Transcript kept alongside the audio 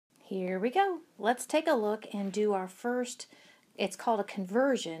Here we go. Let's take a look and do our first, it's called a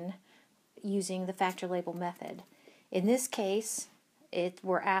conversion using the factor label method. In this case,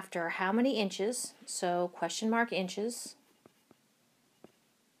 we're after how many inches, so question mark inches,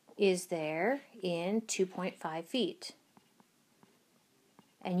 is there in 2.5 feet.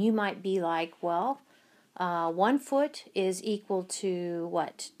 And you might be like, well, 1 foot is equal to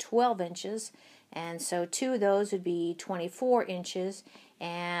what, 12 inches, and so 2 of those would be 24 inches,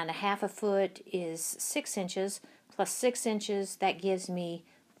 and a half a foot is 6 inches, plus 6 inches, that gives me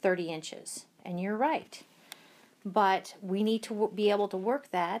 30 inches. And you're right. But we need to be able to work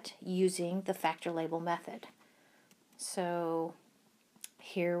that using the factor label method. So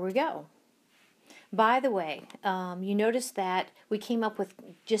here we go. By the way, you notice that we came up with,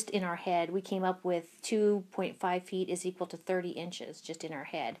 just in our head, we came up with 2.5 feet is equal to 30 inches, just in our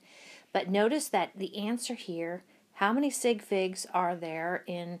head. But notice that the answer here, how many sig figs are there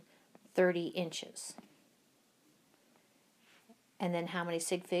in 30 inches? And then how many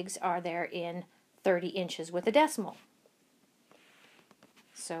sig figs are there in 30 inches with a decimal?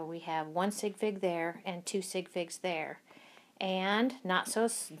 So we have 1 sig fig there and 2 sig figs there. And not so,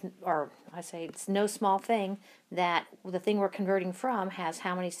 or I say it's no small thing that the thing we're converting from has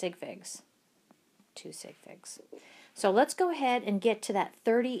how many sig figs? 2 sig figs. So let's go ahead and get to that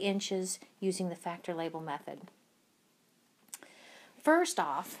 30 inches using the factor label method. First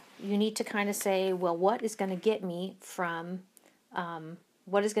off, you need to kind of say, well, what is going to get me from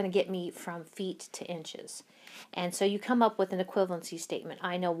feet to inches? And so you come up with an equivalency statement.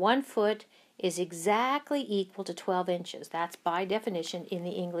 I know 1 foot is exactly equal to 12 inches. That's by definition in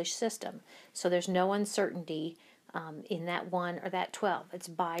the English system. So there's no uncertainty in that 1 or that 12. It's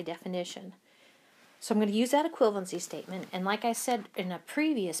by definition. So I'm going to use that equivalency statement, and like I said in a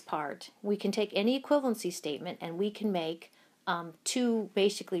previous part, we can take any equivalency statement and we can make two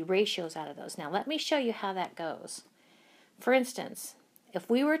basically ratios out of those. Now let me show you how that goes. For instance, if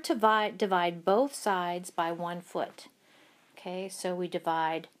we were to divide both sides by 1 foot, okay, so we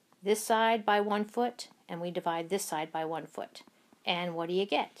divide this side by 1 foot and we divide this side by 1 foot. And what do you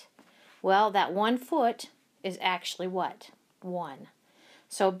get? Well, that 1 foot is actually what? 1.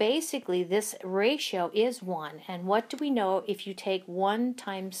 So basically this ratio is 1. And what do we know if you take 1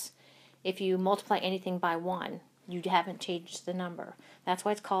 times, if you multiply anything by 1? You haven't changed the number. That's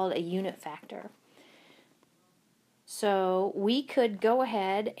why it's called a unit factor. So we could go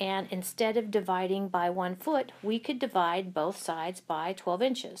ahead and instead of dividing by 1 foot, we could divide both sides by 12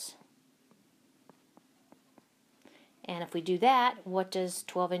 inches. And if we do that, what does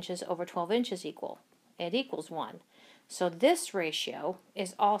 12 inches over 12 inches equal? It equals 1. So this ratio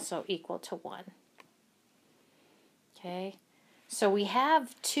is also equal to 1. Okay, so we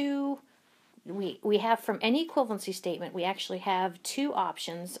have we have from any equivalency statement, we actually have 2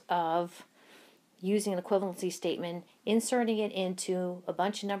 options of using an equivalency statement, inserting it into a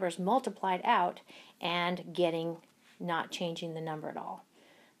bunch of numbers multiplied out, and not changing the number at all.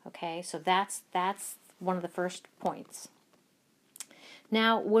 Okay, so that's one of the first points.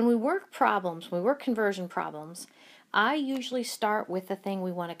 Now, when we work problems, when we work conversion problems, I usually start with the thing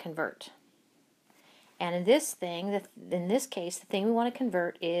we want to convert. And in this case, the thing we want to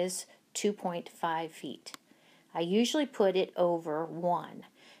convert is 2.5 feet. I usually put it over 1.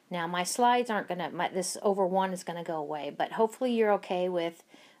 Now my slides aren't going to, this over 1 is going to go away, but hopefully you're okay with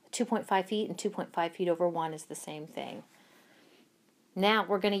 2.5 feet and 2.5 feet over 1 is the same thing. Now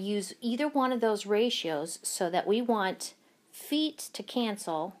we're going to use either one of those ratios so that we want feet to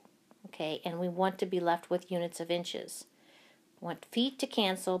cancel, okay, and we want to be left with units of inches. We want feet to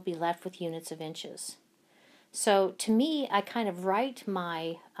cancel, be left with units of inches. So to me, I kind of write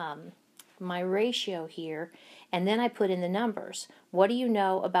my my ratio here, and then I put in the numbers. What do you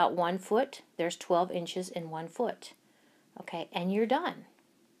know about 1 foot? There's 12 inches in 1 foot. Okay, and you're done.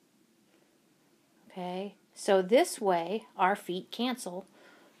 Okay, so this way our feet cancel.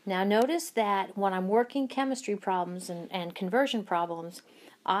 Now notice that when I'm working chemistry problems and conversion problems,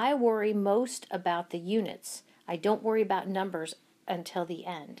 I worry most about the units. I don't worry about numbers until the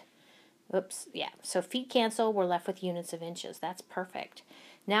end. Oops, yeah, so feet cancel, we're left with units of inches. That's perfect.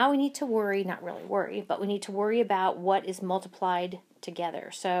 Now we need to worry, not really worry, but we need to worry about what is multiplied together.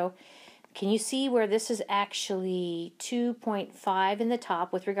 So can you see where this is actually 2.5 in the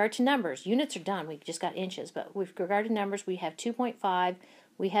top with regard to numbers? Units are done, we just got inches, but with regard to numbers, we have 2.5,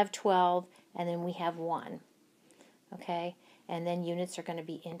 we have 12, and then we have 1. Okay, and then units are going to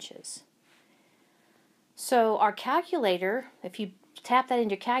be inches. So our calculator, if you tap that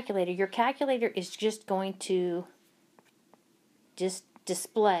into your calculator is just going to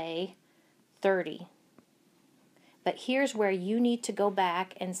display 30. But here's where you need to go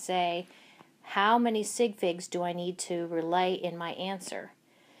back and say, how many sig figs do I need to relay in my answer?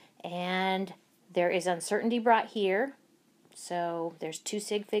 And there is uncertainty brought here, so there's 2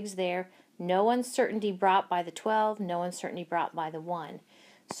 sig figs there. No uncertainty brought by the 12, no uncertainty brought by the 1.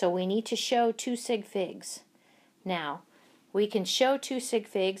 So we need to show 2 sig figs. Now, we can show 2 sig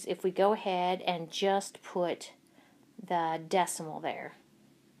figs if we go ahead and just put the decimal there,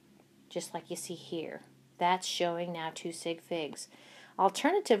 just like you see here. That's showing now 2 sig figs.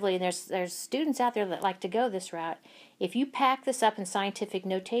 Alternatively, there's students out there that like to go this route. If you pack this up in scientific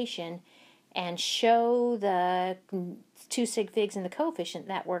notation and show the 2 sig figs in the coefficient,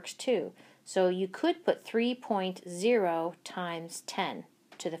 that works too. So you could put 3.0 times 10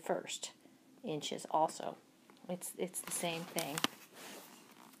 to the first inches also. It's the same thing.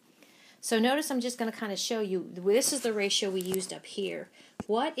 So notice I'm just going to kind of show you, this is the ratio we used up here.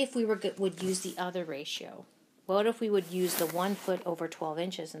 What if we would use the other ratio? What if we would use the 1 foot over 12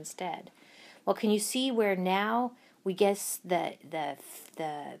 inches instead? Well, can you see where now we guess the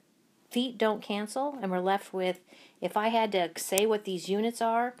feet don't cancel and we're left with, if I had to say what these units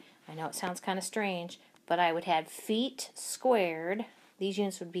are, I know it sounds kind of strange, but I would have feet squared. These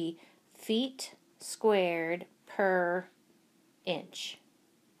units would be feet squared per inch.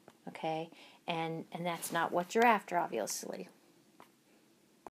 Okay, and that's not what you're after, obviously.